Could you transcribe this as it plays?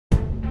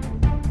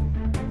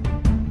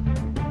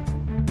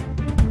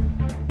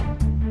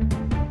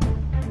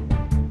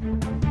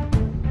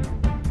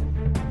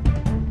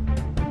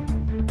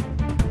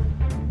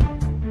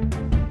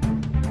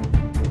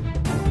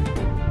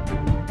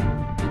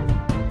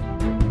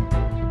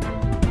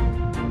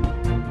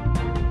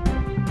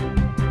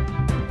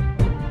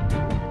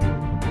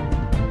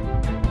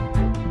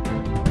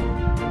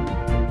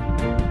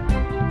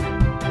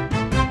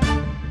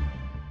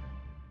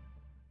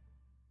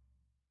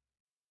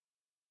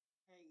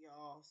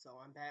y'all. So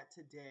I'm back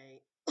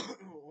today.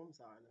 Oh, I'm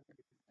sorry. Let me get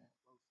this closer.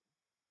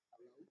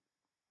 Hello.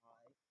 All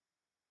right.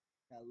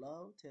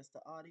 Hello. Test the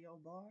audio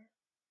bar.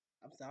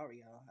 I'm sorry,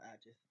 y'all.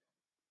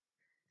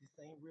 This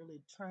ain't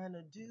really trying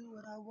to do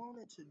what I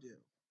wanted to do.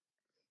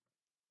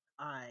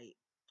 All right.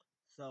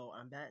 So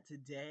I'm back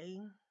today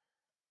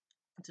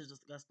to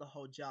discuss the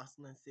whole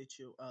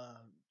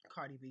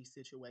Cardi B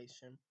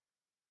situation.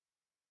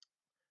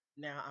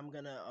 Now I'm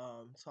gonna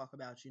talk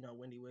about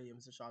Wendy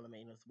Williams and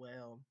Charlamagne as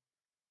well,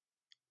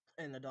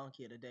 and the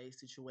Donkey of the Day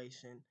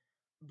situation.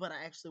 But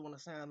I actually want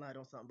to sound light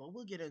on something, but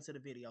we'll get into the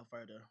video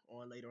further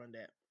on later on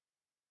that.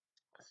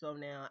 So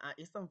now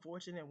it's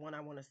unfortunate. One,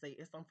 I want to say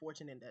it's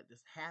unfortunate that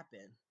this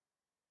happened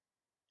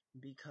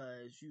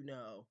because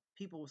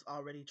people was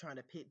already trying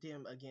to pit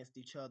them against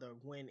each other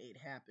when it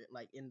happened.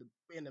 Like in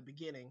the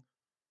beginning,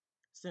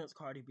 since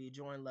Cardi B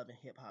joined Love and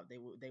Hip Hop,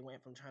 they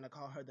went from trying to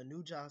call her the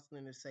new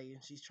Joseline to saying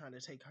she's trying to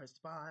take her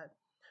spot.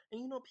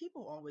 And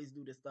people always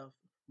do this stuff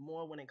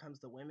more when it comes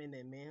to women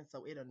than men,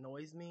 so it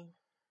annoys me.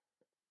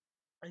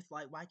 It's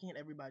like, why can't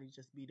everybody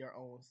just be their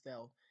own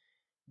self,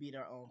 be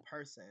their own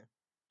person?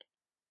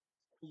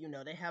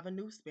 They have a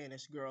new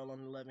Spanish girl on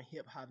 11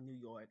 Hip Hop New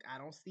York. I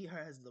don't see her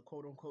as the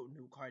quote unquote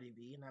new Cardi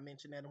B. And I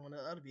mentioned that in one of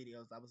the other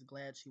videos. I was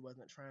glad she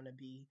wasn't trying to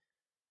be,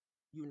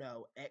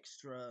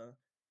 extra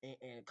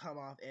and come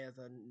off as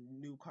a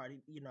new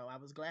Cardi. I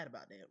was glad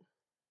about that.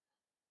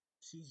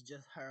 She's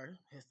just her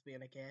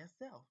Hispanic ass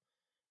self.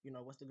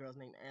 What's the girl's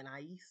name?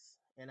 Anais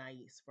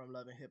from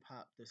Love and Hip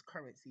Hop, this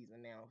current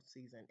season now,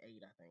 season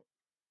 8, I think.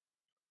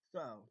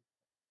 So,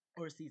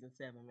 or season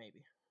 7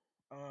 maybe.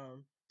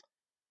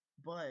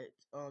 But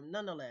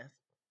nonetheless,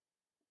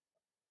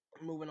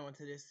 moving on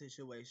to this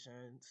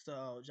situation.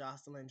 So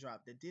Joseline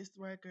dropped the diss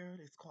record.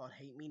 It's called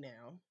Hate Me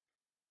Now.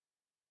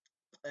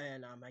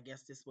 And I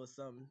guess this was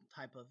some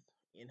type of,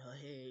 in her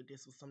head,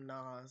 this was some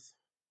Nas.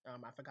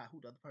 I forgot who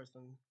the other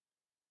person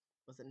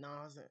was. It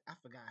Nas? I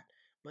forgot.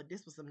 But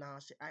this was some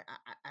Nas shit.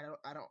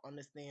 I don't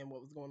understand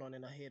what was going on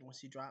in her head when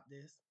she dropped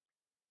this.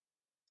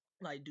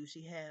 Like, do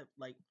she have,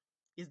 like,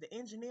 is the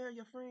engineer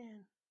your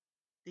friend?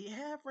 Do you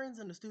have friends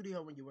in the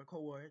studio when you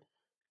record?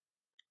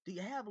 Do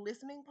you have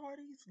listening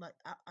parties? Like,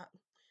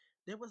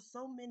 there was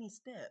so many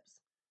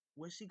steps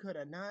where she could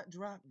have not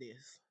dropped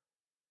this.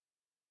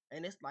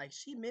 And it's like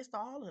she missed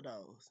all of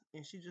those.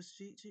 And she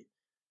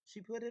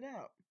put it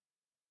out.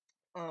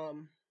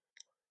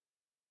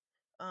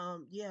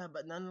 Yeah,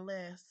 but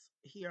nonetheless,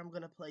 here I'm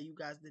gonna play you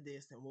guys the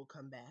diss and we'll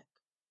come back.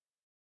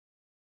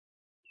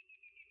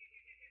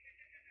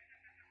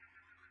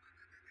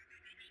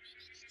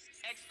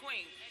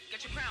 Ex-queen,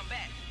 get your crown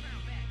back.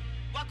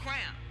 What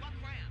crown?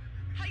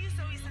 How you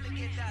so easy to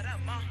get that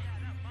up, ma?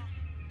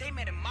 They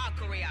made a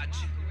mockery out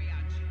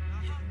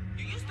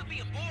you. You used to be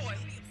a boy.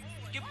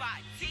 You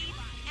buy teeth,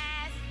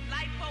 ass,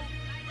 lipo,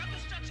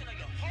 reconstruction of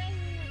your whole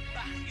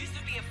body. You used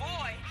to be a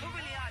boy. Who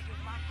really are you,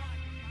 ma?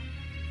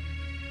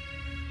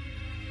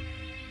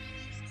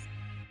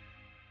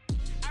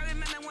 I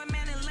remember when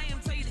man and lame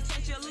told you to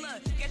change your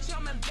look. Get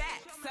your man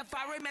back.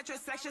 Safari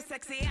metrosexual,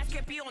 sexy ass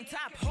can't be on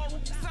top, ho.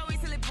 So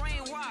easily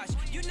brainwashed.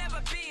 You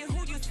never been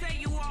who you say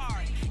you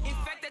are. In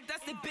fact, that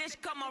dusty bitch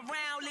come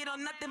around, lit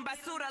on nothing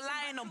but suit,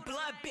 lying on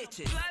blood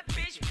bitches. Blood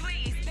bitch,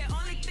 please. The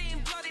only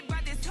thing bloody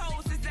by this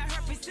hoes is that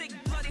herpes sick,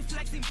 bloody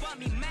flexing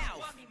bummy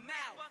mouth.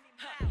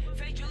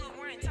 Fake you look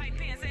wearing tight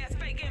pants, ass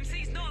fake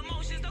MCs, no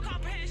emotions, no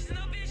comprehension,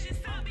 no vision.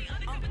 Stop me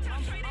undercover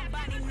top straight ass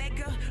body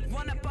nigga.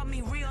 Run up on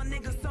me, real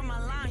niggas on my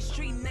line,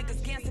 street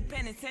niggas, gangsta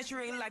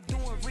penitentiary like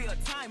doing real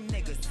time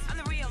niggas. I'm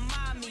the real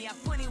mommy, I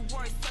put in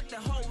work, sucked a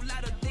whole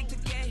lot of dick to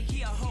get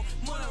here, ho.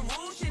 More than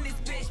rouge in this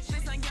bitch,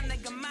 piss on your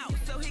nigga mouth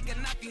so he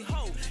can knock you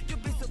ho. You'll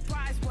be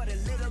surprised what a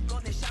little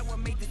golden shower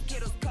made the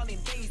Skittles calling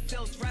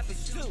themselves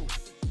rappers too.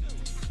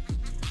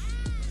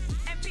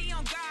 MP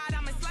on God,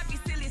 I'm a sloppy,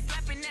 silly,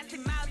 slapping, nasty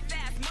mouth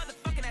ass,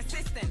 motherfucking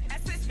assistant.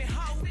 Assist me,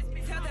 ho.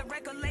 Tell the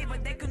record label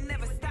they could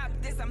never stop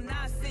this. I'm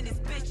not in this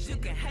bitch, you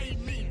can hate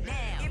me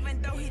now.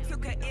 Even though he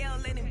took a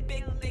L and him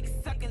big dick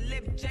sucking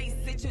lip, Jay,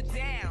 sit you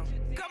down.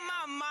 Come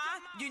on, ma,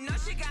 you know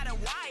she got a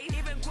wife.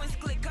 Even queens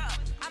click up,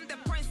 I'm the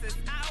princess.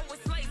 I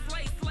always slay,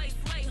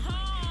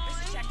 home.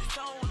 Bitches check the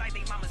soul like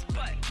they mama's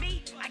butt.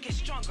 Me, I get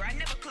stronger, I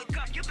never click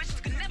up. You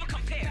bitches can never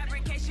compare.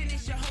 Fabrication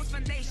is your host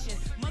foundation.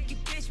 Monkey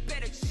bitch,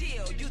 better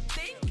chill. You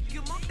think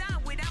you moved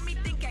on without me?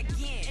 Think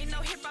again. Ain't no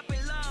hip hop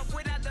in love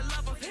without the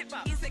love of hip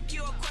hop.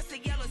 Insecure across the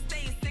yellow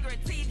stain,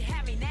 cigarette teeth,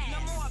 having ass.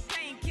 No more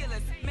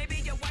painkillers. Maybe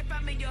your wife,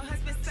 I mean your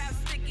husband, stop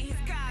sticking his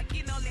cock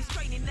in all these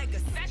training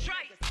niggas. That's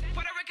right.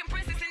 Puerto Rican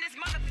princess in this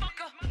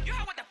motherfucker. You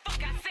heard what the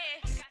fuck I said?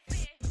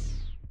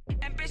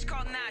 And bitch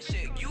called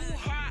Nasha. You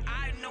heard,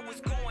 I know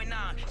what's going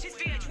on. She's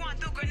VH1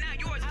 Duker, now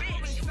yours, bitch.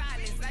 I'm moving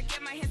silence, I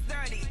get my hands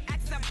dirty.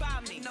 Ask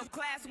about me. No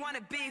class,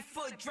 wanna be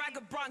foot, drag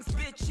a Bronx,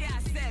 bitch, yeah,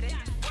 I said it.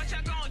 What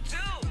y'all gonna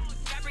do?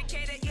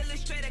 Fabricated,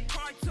 illustrated,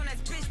 cartoon,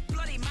 that's bitch,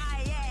 bloody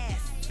my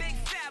ass. Big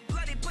fat,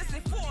 bloody pussy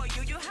for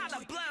you. You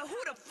holla blood, who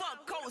the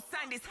fuck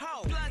co-signed this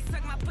hoe? Blood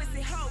suck my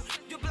pussy hoe.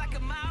 You black a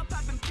mile,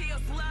 popping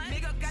pills, blood.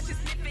 Nigga got you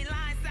sniffing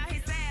lines out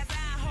his ass,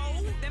 I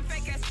hoe. Them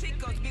fake ass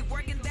chicos be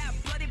working that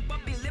bloody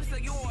bumpy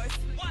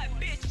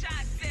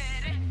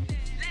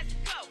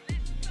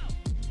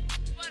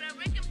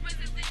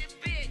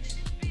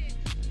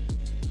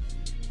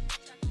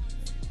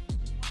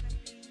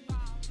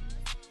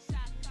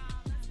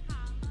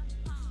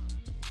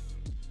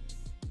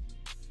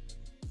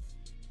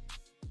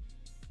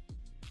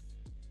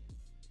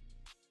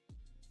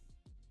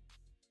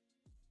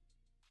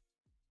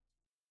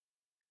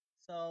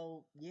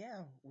So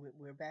yeah,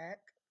 we're back.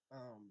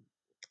 Um,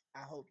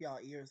 I hope y'all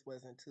ears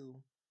wasn't too.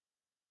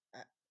 I,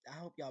 I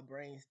hope y'all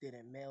brains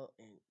didn't melt.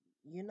 And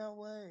you know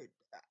what?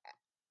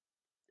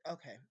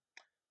 Okay,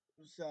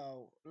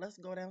 so let's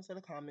go down to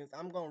the comments.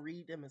 I'm gonna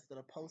read them instead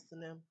of posting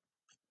them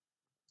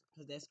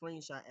because that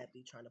screenshot app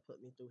be trying to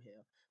put me through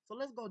hell. So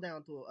let's go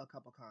down to a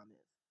couple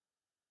comments.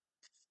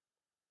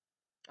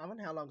 I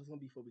wonder how long it's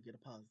gonna be before we get a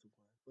positive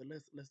one.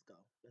 But let's go.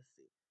 Let's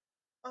see.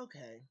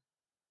 Okay.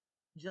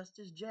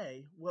 Justice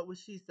J, what was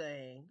she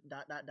saying?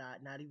 Dot dot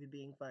dot. Not even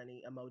being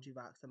funny. Emoji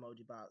box.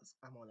 Emoji box.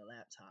 I'm on a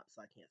laptop,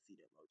 so I can't see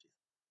the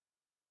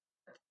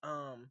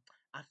emojis.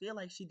 I feel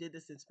like she did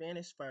this in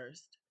Spanish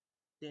first,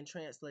 then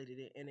translated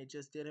it, and it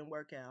just didn't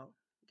work out.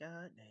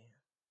 God damn.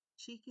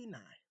 Cheeky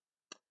nine.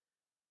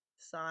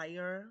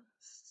 Sire,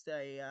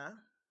 Saya.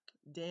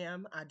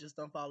 Damn, I just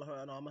don't follow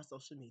her on all my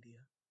social media.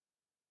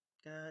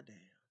 God damn.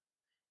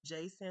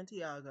 Jay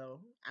Santiago,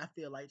 I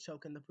feel like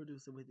choking the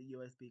producer with the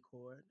USB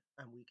cord.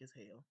 I'm weak as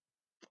hell.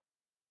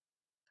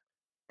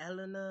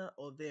 Elena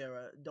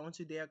Olvera, don't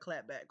you dare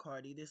clap back,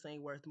 Cardi. This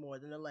ain't worth more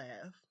than a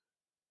laugh.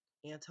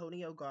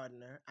 Antonio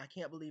Gardner, I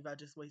can't believe I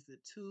just wasted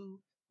 2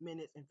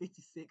 minutes and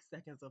 56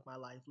 seconds of my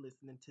life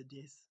listening to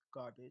this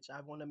garbage.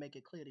 I want to make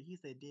it clear that he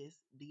said this,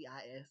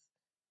 D-I-S,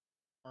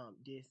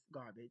 this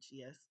garbage,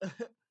 yes.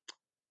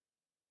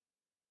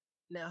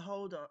 Now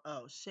hold on.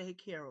 Oh, Shay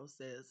Carroll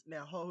says,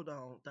 now hold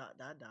on, dot,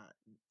 dot, dot.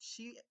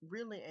 She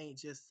really ain't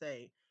just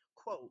say,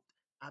 quote,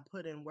 I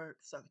put in work,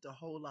 sucked a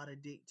whole lot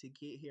of dick to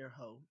get here,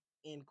 ho,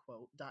 end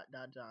quote, dot,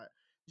 dot, dot.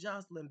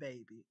 Joseline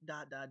baby,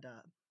 dot, dot,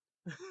 dot.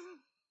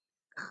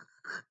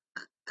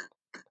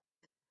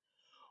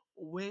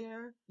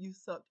 Where you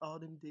sucked all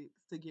them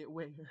dicks to get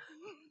where?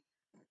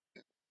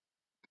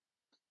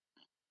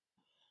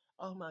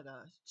 Oh my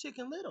gosh.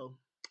 Chicken Little.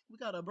 We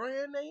got a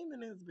brand name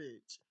in this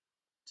bitch.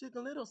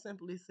 Chicken Little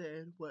simply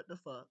said, what the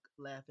fuck?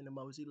 Laughing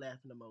emoji,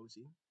 laughing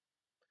emoji.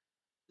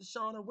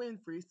 Shauna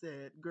Winfrey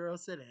said, girl,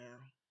 sit down.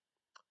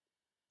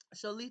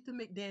 Shalita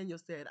McDaniel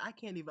said, I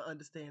can't even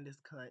understand this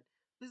cunt.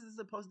 This is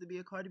supposed to be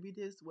a Cardi B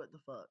diss? What the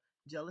fuck?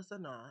 Jealous or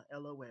not?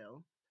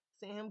 LOL.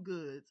 Sam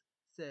Goods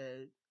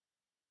said,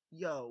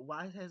 yo,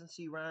 why hasn't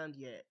she rhymed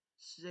yet?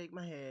 Shake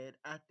my head.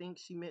 I think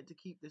she meant to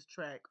keep this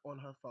track on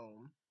her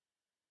phone.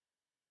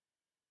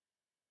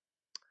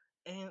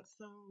 And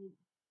so,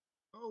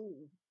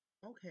 oh,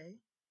 okay.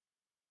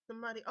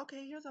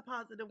 Okay, here's a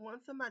positive one.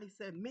 Somebody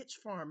said, Mitch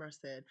Farmer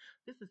said,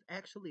 this is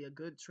actually a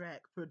good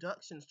track.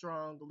 Production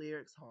strong,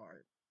 lyrics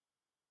hard.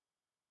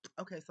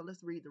 Okay, so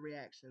let's read the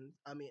reactions.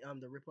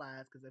 The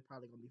replies, because they're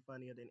probably gonna be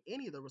funnier than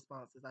any of the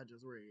responses I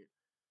just read.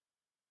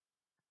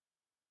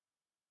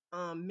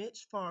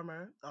 Mitch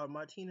Farmer or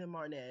Martinez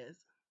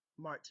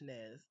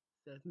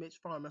says, Mitch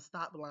Farmer,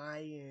 stop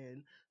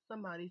lying.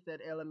 Somebody said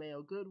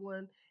LMAO, good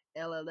one.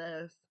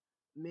 LLS,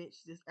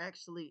 Mitch, this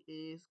actually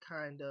is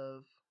kind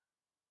of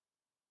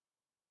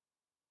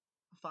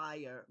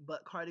fire,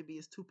 but Cardi B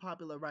is too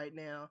popular right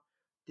now.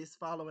 This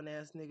following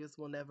ass niggas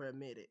will never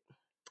admit it.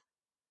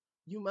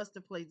 You must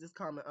have played this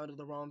comment under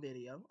the wrong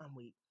video. I'm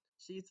weak.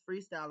 She's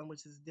freestyling,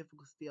 which is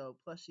difficult still.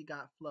 Plus, she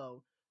got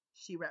flow.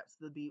 She raps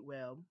the beat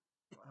well.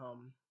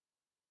 Um,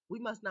 we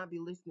must not be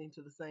listening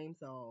to the same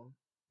song.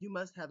 You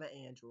must have an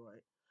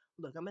Android.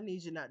 Look, I'm gonna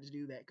need you not to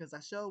do that because I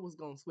sure was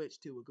gonna switch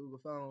to a Google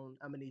phone.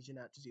 I'm gonna need you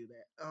not to do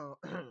that.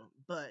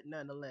 But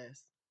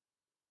nonetheless,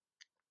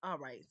 all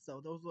right.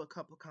 So those were a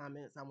couple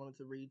comments I wanted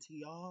to read to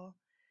y'all.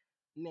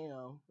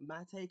 Now,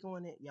 my take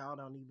on it, y'all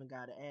don't even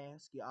gotta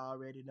ask. You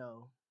already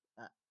know.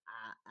 Uh,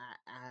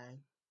 I,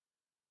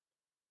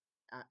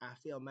 I, I, I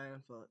feel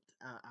mindful.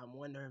 I'm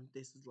wondering if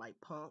this is like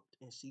punked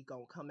and she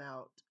gonna come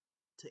out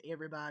to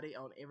everybody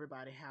on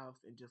everybody's house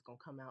and just gonna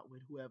come out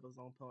with whoever's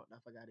on punked. I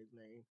forgot his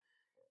name.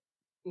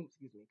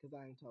 Excuse me, because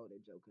I ain't told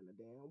that joke in a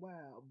damn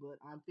while. But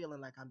I'm feeling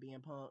like I'm being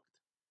punked.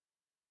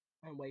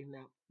 I'm waiting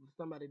out for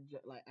somebody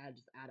like I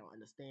don't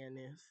understand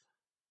this.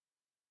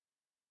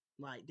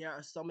 Like there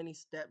are so many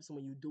steps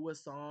when you do a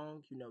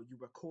song. You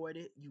record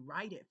it, you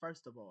write it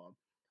first of all.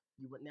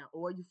 You would now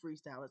or you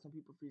freestyle it. Some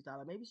people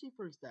freestyle it. Maybe she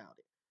freestyled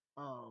it.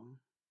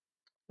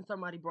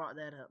 Somebody brought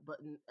that up, but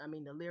I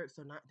mean the lyrics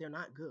are not they're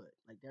not good.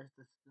 Like there's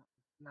this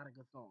not a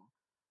good song.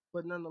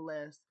 But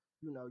nonetheless,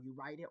 you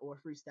write it or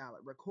freestyle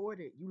it, record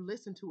it, you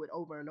listen to it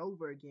over and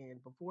over again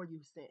before you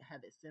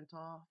have it sent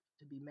off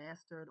to be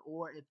mastered,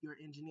 or if your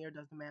engineer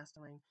does the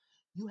mastering,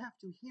 you have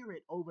to hear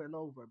it over and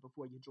over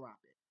before you drop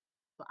it.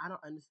 So I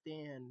don't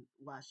understand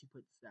why she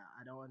put this out.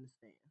 I don't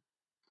understand.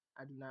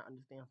 I do not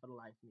understand for the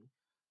life of me.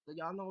 So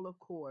y'all know, of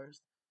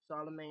course,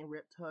 Charlemagne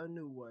ripped her a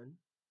new one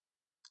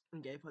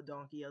and gave her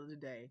donkey the other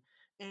day.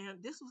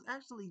 And this was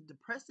actually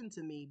depressing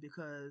to me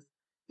because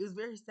it was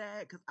very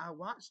sad because I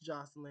watched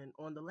Joseline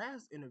on the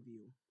last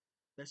interview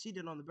that she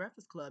did on the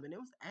Breakfast Club, and it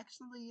was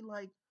actually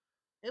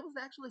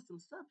some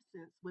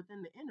substance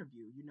within the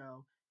interview,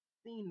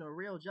 seeing the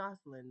real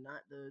Jocelyn,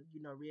 not the,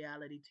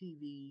 reality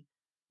TV,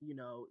 a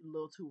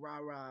little too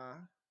rah-rah,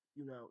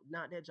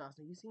 not that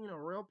Jocelyn. You seen a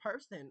real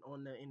person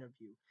on the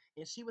interview.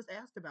 And she was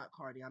asked about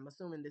Cardi. I'm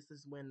assuming this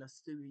is when the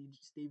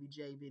Stevie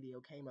J video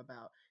came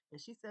about. And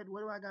she said,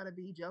 "What do I gotta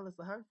be jealous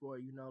of her for?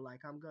 You know,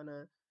 like I'm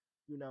gonna,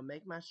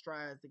 make my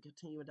strides to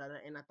continue with that."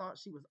 And I thought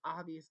she was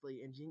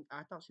obviously and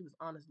I thought she was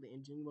honestly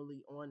and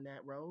genuinely on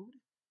that road.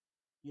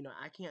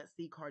 I can't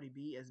see Cardi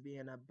B as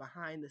being a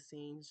behind the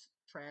scenes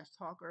trash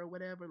talker or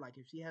whatever. Like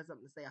if she has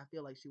something to say, I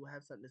feel like she will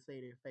have something to say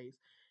to your face.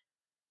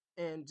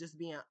 And just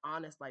being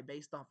honest, like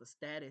based off of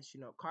status,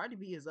 Cardi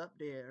B is up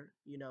there,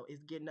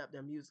 is getting up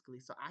there musically.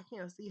 So I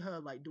can't see her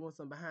like doing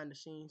some behind the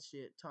scenes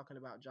shit talking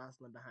about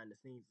Joseline behind the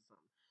scenes or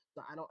something.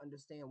 So I don't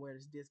understand where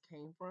this diss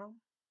came from.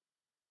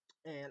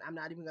 And I'm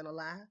not even gonna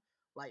lie,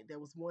 like there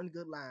was one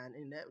good line,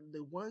 and that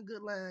the one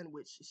good line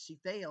which she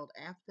failed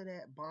after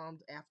that,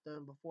 bombed after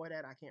and before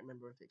that, I can't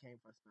remember if it came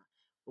first or not.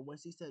 But when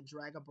she said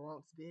drag a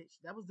Bronx bitch,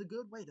 that was the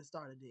good way to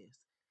start a diss.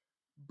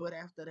 But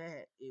after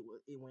that, it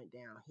went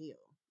downhill,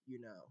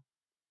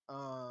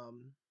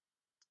 Um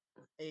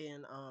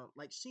and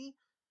like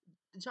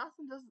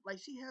Jocelyn does, like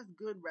she has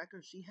good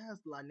records. She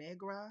has La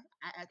Negra.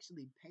 I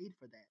actually paid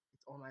for that.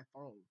 It's on my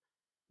phone.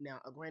 Now,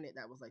 granted,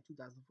 that was like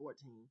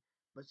 2014,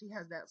 but she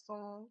has that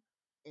song,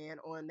 and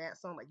on that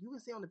song, like you can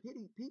see on the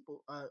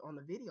people on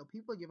the video,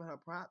 people are giving her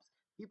props.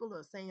 People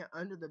are saying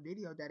under the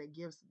video that it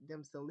gives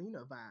them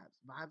Selena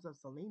vibes of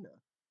Selena.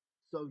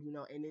 So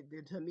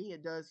and to me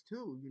it does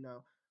too.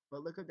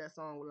 But look at that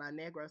song La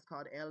Negra. It's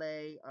called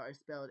L.A. or it's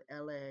spelled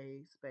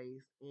L.A.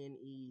 space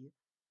Negra.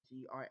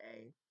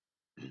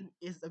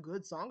 It's a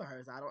good song of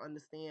hers. I don't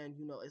understand,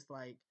 it's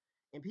like,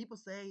 and people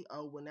say,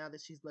 oh, well, now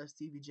that she's left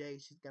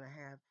CBJ, she's gonna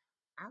have.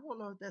 I don't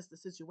know if that's the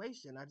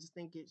situation. I just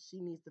think she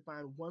needs to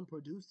find one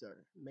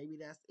producer. Maybe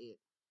that's it.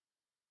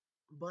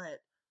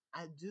 But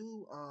I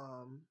do,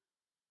 um,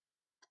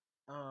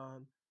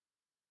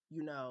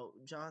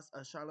 Joss,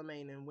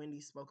 Charlemagne and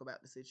Wendy spoke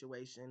about the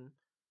situation,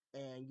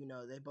 and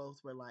they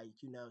both were like,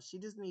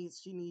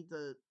 she needs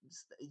a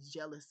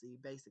jealousy,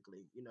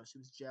 basically. She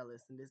was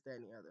jealous and this, that,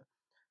 and the other.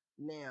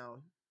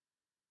 Now,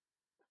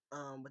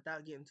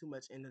 without getting too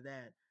much into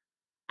that,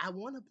 I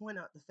want to point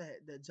out the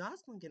fact that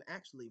Joseline can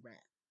actually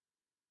rap.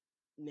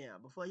 Now,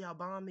 before y'all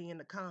bomb me in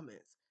the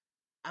comments,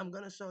 I'm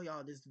going to show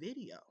y'all this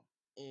video.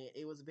 And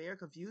it was very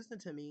confusing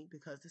to me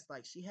because it's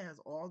like she has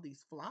all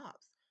these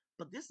flops.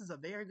 But this is a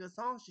very good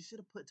song. She should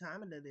have put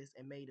time into this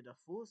and made it a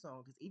full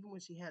song. Because even when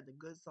she had the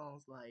good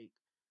songs, like,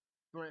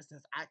 for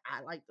instance,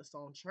 I like the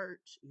song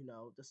Church,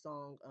 the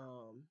song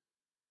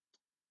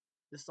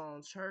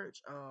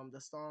Church, the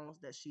songs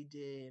that she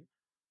did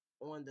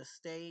on the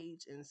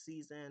stage in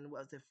season,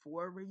 was it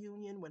 4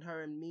 reunion, when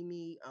her and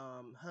Mimi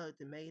hugged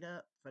and made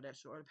up for that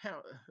short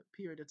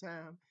period of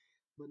time.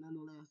 But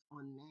nonetheless,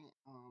 on that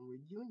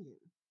reunion,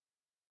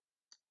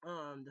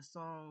 the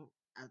song,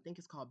 I think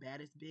it's called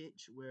Baddest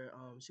Bitch, where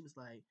she was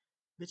like,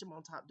 "Bitch, I'm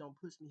on top, don't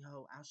push me,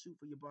 ho. I'll shoot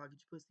for your bar, get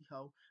your pussy,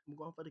 ho. I'm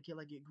going for the kill,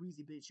 I get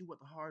greasy, bitch. You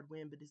want the hard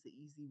win, but it's the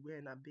easy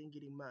win. I've been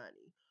getting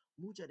money.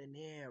 Mucho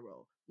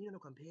dinero. You know,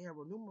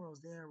 comparo, numero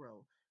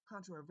zero.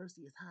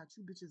 Controversy is hot.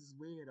 You bitches is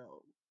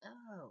weirdo."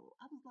 Oh,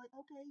 I was like,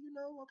 okay,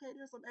 okay,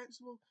 there's some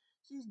actual,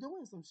 she's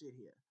doing some shit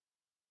here.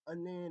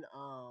 And then,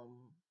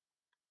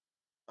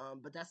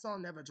 but that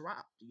song never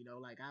dropped,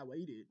 like I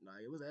waited.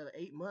 Like it was at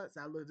 8 months,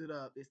 I looked it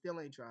up, it still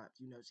ain't dropped.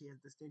 She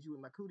has the Stingy with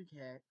My Cootie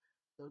Cat.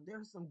 So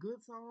there's some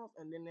good songs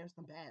and then there's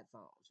some bad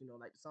songs,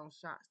 like the song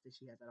Shots that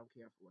she has, I don't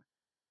care for.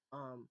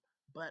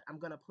 But I'm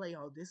gonna play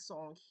on this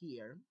song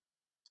here.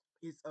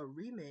 It's a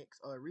remix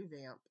or a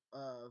revamp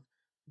of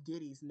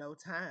Diddy's No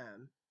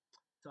Time.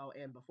 So,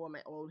 and before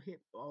my old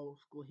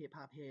school hip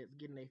hop heads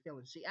getting their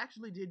feelings, she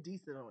actually did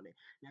decent on it.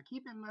 Now,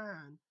 keep in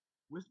mind,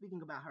 we're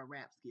speaking about her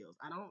rap skills.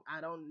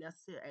 I don't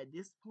necessarily at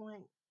this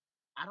point.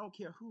 I don't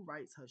care who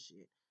writes her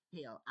shit.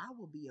 Hell, I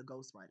will be a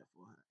ghostwriter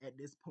for her at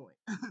this point.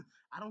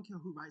 I don't care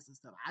who writes her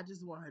stuff. I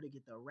just want her to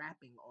get the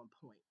rapping on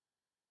point,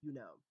 you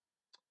know.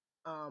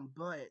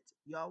 But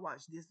y'all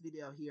watch this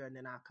video here, and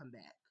then I'll come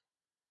back.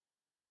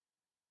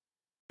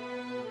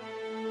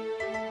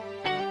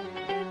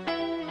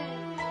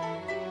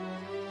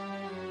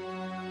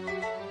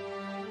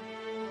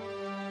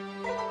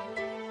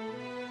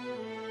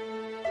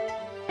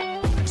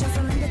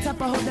 Top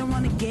of hold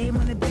on the game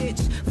on the bitch.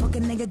 Fuck a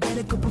nigga, get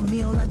a couple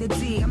meal at the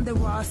T. I'm the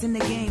Ross in the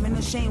game, and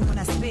no shame when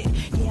I spit.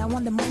 Yeah, I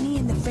want the money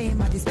and the fame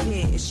of this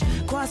bitch.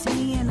 Cross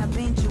me and I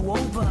bend you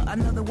over.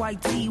 Another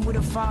white tee with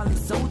a fallen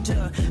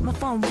soldier. My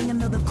phone ring,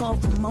 another call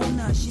from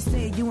Mona. She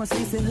said you and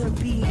Stacey Hood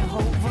B and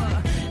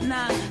Hover.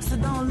 Nah, so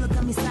don't look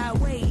at me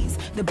sideways.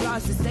 The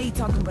blogs just stay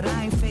talking, but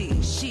I ain't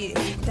faced. Shit,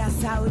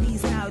 that's how it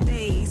is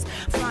nowadays.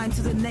 Flying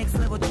to the next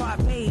level, chart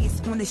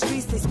base. When the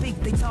streets they speak,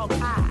 they talk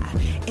high.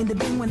 In the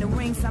bin when the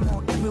rings, I'm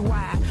on every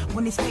wire.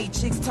 When these fake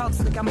chicks talk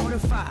slick, I'm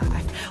mortified.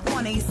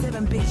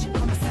 187, bitch,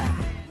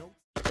 homicide.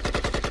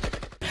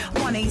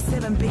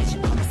 187,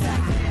 bitch,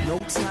 homicide. No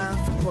time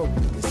for broke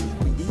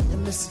niggas. We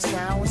eatin' Mr.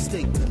 Chow and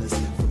steak dinners.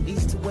 From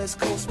east to west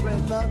coast,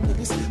 spread love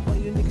niggas. While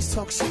you niggas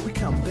talk shit, we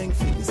count bang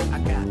figures. I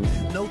got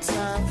no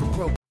time for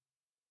broke.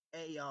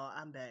 Hey y'all,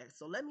 I'm back.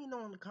 So let me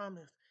know in the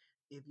comments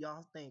if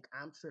y'all think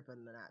I'm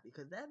tripping or not,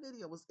 because that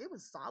video was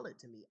solid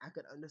to me. I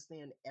could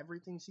understand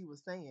everything she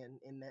was saying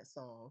in that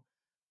song.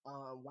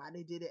 Why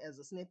they did it as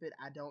a snippet,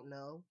 I don't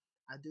know.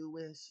 I do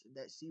wish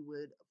that she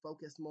would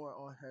focus more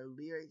on her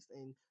lyrics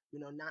and,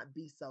 not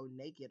be so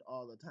naked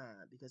all the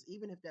time. Because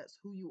even if that's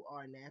who you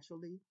are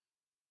naturally,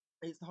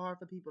 it's hard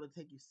for people to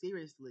take you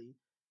seriously,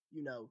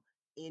 you know,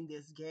 in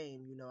this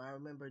game. I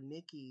remember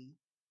Nicki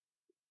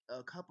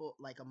a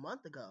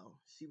month ago,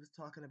 she was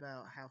talking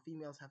about how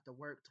females have to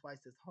work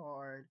twice as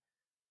hard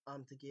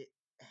to get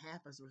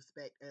half as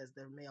respect as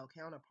their male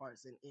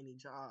counterparts in any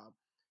job.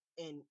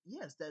 And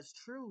yes, that's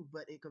true,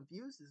 but it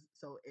confuses.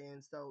 So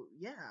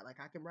yeah, like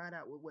I can ride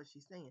out with what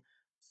she's saying.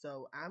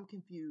 So I'm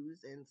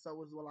confused, and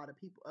so is a lot of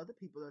people. Other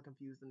people are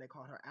confused, and they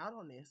called her out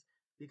on this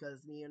because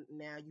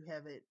now you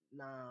have it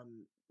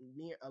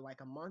near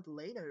like a month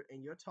later,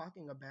 and you're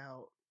talking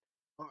about,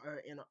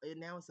 and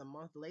now it's a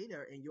month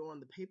later, and you're on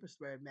the Paper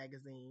Spread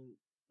magazine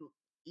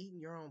eating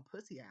your own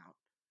pussy out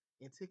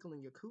and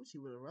tickling your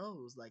coochie with a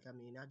rose. Like, I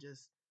mean, I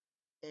just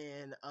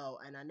and oh,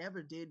 and I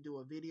never did do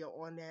a video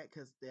on that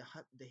because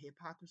the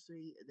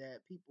hypocrisy that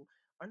people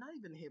are not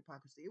even the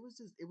hypocrisy.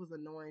 It was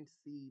annoying to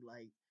see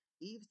like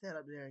Eve sat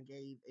up there and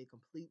gave a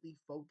completely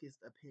focused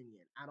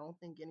opinion. I don't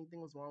think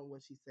anything was wrong with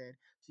what she said.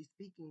 She's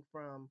speaking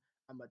from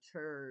a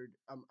mature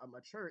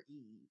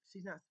Eve.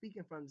 She's not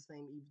speaking from the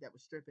same Eve that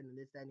was stripping and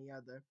this, that, and the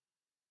other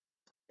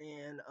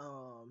and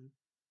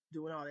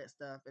doing all that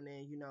stuff. And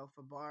then,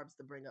 for Barb's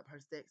to bring up her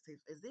sex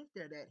tapes as if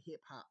they're that hip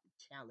hop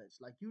challenge.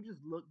 Like you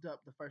just looked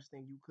up the first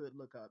thing you could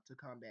look up to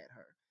combat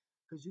her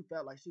because you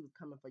felt like she was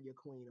coming for your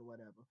queen or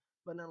whatever.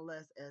 But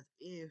nonetheless, as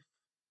if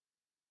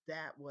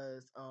that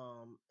was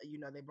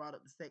they brought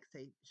up the sex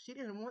tape. She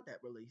didn't want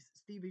that release.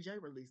 Stevie J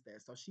released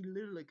that. So she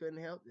literally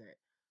couldn't help that.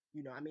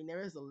 I mean,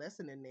 there is a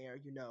lesson in there,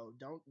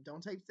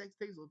 don't take sex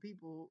tapes with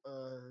people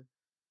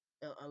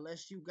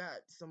unless you got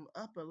some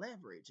upper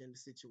leverage in the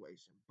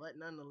situation. But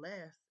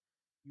nonetheless,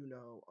 you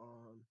know,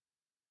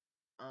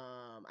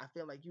 I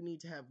feel like you need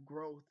to have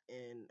growth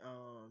in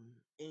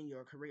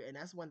your career, and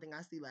that's one thing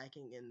I see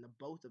lacking in the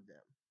both of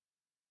them.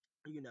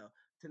 You know,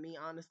 to me,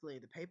 honestly,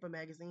 the paper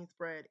magazine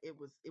spread, it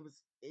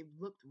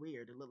looked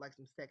weird. It looked like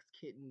some sex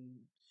kitten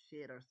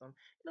shit or something.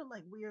 It looked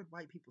like weird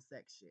white people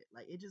sex shit.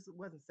 Like it just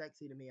wasn't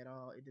sexy to me at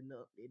all. It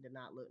did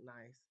not look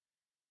nice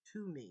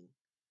to me.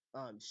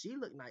 She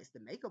looked nice.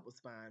 The makeup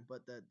was fine,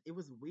 but it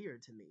was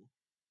weird to me.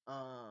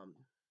 Um,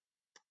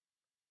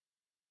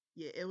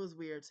 yeah, it was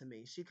weird to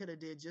me. She could have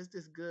did just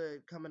as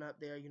good coming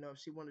up there. If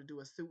she wanted to do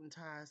a suit and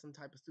tie, some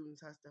type of suit and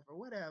tie stuff or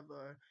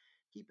whatever,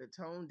 keep it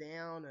toned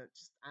down or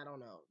just I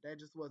don't know. That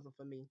just wasn't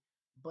for me.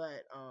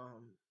 But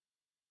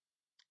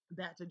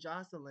back to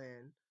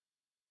Joseline.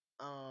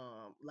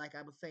 Like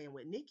I was saying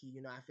with Nicki,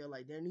 I feel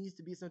like there needs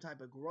to be some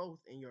type of growth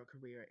in your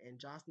career, and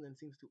Joseline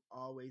seems to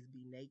always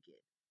be naked.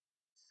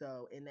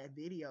 So in that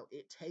video,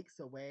 it takes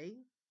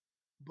away.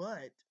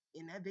 But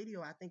in that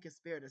video, I think it's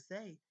fair to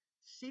say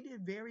she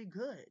did very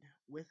good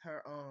with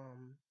her.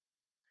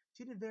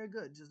 She did very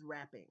good just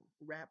rapping,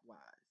 rap wise,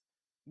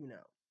 you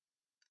know.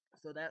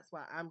 So that's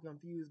why I'm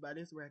confused by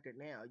this record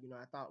now.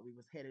 I thought we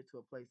was headed to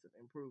a place of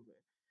improvement.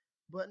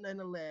 But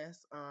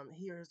nonetheless,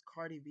 here's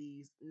Cardi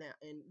B's now,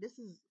 and this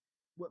is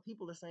what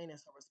people are saying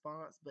as her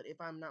response. But if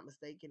I'm not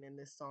mistaken, in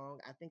this song,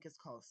 I think it's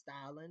called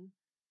 "Stylin'."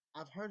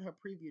 I've heard her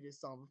preview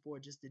this song before,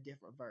 just a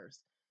different verse,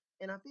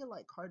 and I feel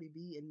like Cardi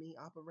B and me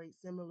operate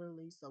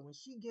similarly. So when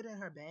she get in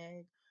her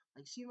bag,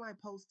 like she might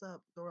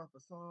throw up a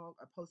song,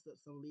 or post up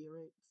some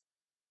lyrics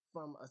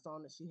from a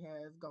song that she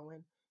has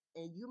going,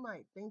 and you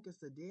might think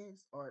it's a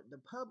diss, or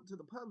to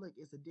the public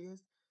it's a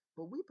diss,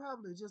 but we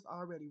probably just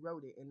already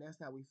wrote it, and that's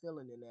how we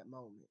feeling in that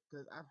moment.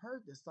 Because I've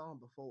heard this song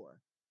before,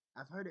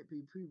 I've heard it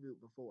be previewed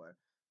before.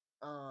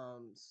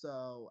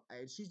 So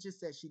and she just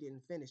said she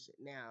didn't finish it.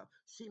 Now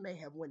she may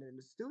have went in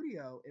the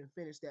studio and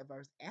finished that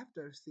verse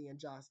after seeing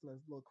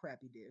Joseline's little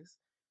crappy diss,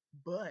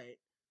 but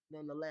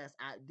nonetheless,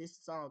 this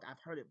song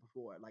I've heard it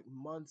before, like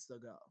months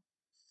ago.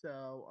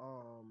 So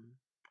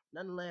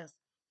nonetheless,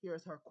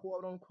 here's her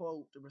quote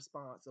unquote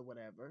response or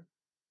whatever.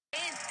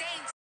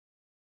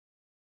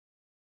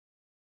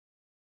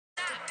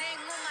 Thing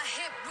on my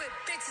hip with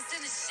bitches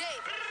in the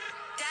shape.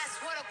 That's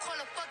what I call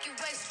a fucking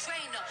waist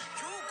trainer.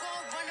 You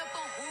gon' run up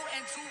on who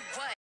and do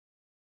what?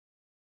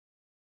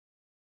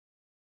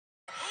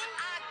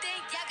 I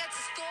think y'all got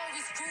your story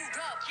screwed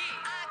up.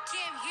 I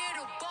came here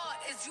to bar.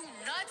 Is you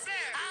nuts? I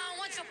don't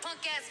want your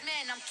punk ass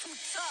man. I'm too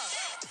tough.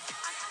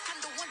 I'm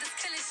the one that's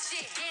killing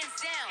shit, hands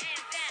down.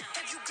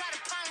 If you got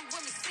a problem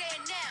with me, say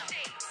it now.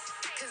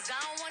 Cause I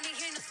don't wanna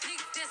hear no sneak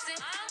dissing.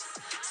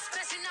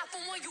 Especially not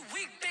from one you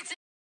weak bitches.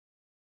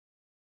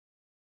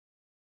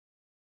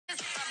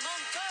 I'm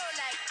on girl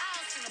like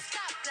I don't see no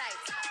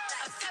stoplights.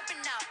 I'm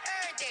stepping out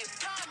every day,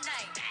 prom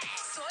night.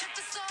 So if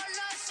it's all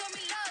love, show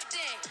me love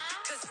then.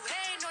 Cause you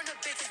ain't on the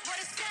bitches,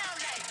 what it sound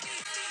like.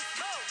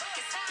 Mo,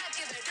 it's how I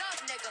give it up,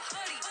 nigga.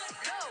 Hoodie,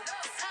 low,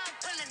 it's how I'm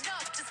pulling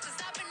up. Just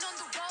cause I've been on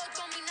the road,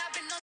 don't mean I've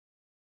been on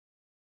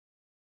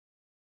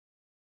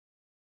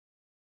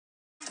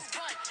the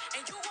run.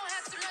 And you gon'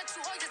 have to learn to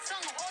hold your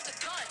tongue or hold the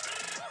gun.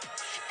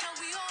 And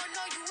we all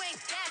know you ain't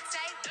that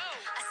type.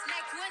 I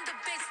smack you in the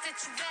bitch that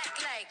you act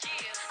like.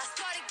 I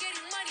started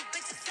getting money,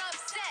 bitches.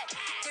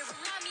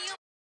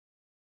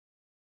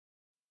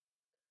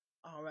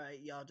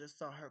 y'all just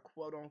saw her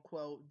quote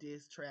unquote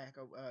diss track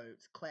or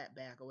clap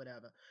back or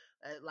whatever.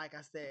 Like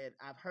I said,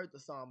 I've heard the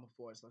song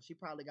before, so she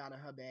probably got in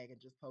her bag and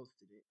just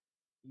posted it.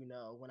 You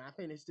know, when I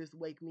finish this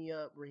 "Wake Me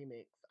Up"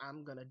 remix,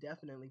 I'm gonna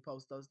definitely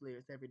post those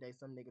lyrics every day.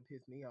 Some nigga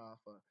piss me off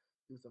or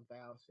do some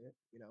foul shit.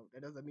 You know,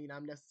 that doesn't mean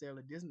I'm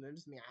necessarily dissing. It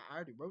just mean I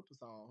already wrote the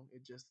song.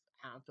 It just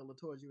how I'm feeling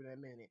towards you in that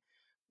minute.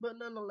 But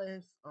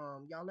nonetheless,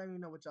 y'all let me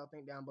know what y'all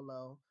think down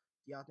below.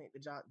 Do y'all think the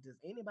job? Does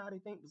anybody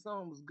think the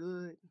song was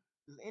good?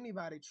 Does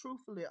anybody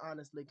truthfully,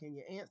 honestly, can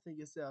you answer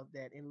yourself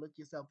that and look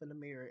yourself in the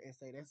mirror and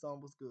say that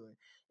song was good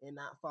and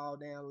not fall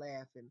down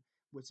laughing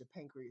with your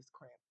pancreas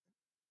cramping?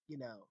 You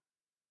know,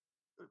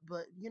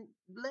 but you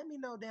let me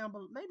know down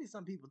below. Maybe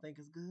some people think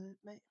it's good.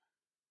 Maybe,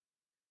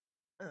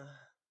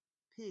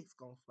 pigs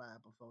gonna fly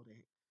before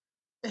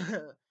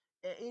that.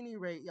 At any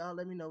rate, y'all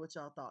let me know what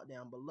y'all thought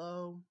down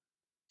below.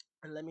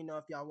 And let me know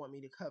if y'all want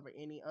me to cover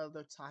any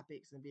other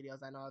topics and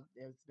videos. I know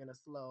it's been a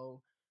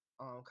slow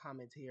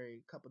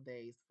commentary couple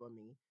days for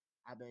me.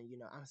 I've been,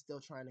 I'm still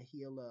trying to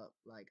heal up.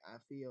 Like I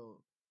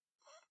feel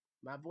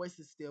my voice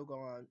is still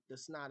gone. The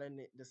snotting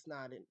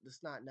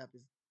up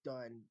is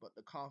done, but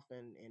the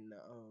coughing and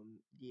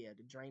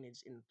the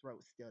drainage in the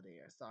throat's still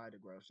there. Sorry to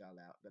gross y'all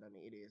out, but I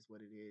mean it is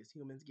what it is.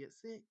 Humans get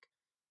sick.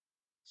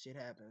 Shit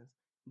happens.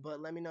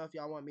 But let me know if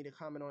y'all want me to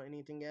comment on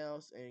anything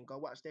else, and go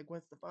watch that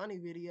Gwen Stefani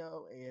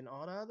video and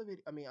all the other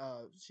video. I mean,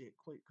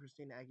 quick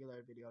Christina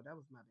Aguilera video. That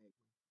was my bad.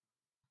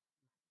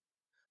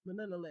 But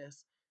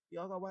nonetheless,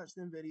 y'all go watch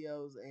them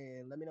videos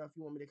and let me know if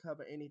you want me to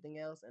cover anything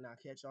else, and I'll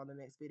catch y'all in the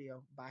next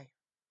video. Bye.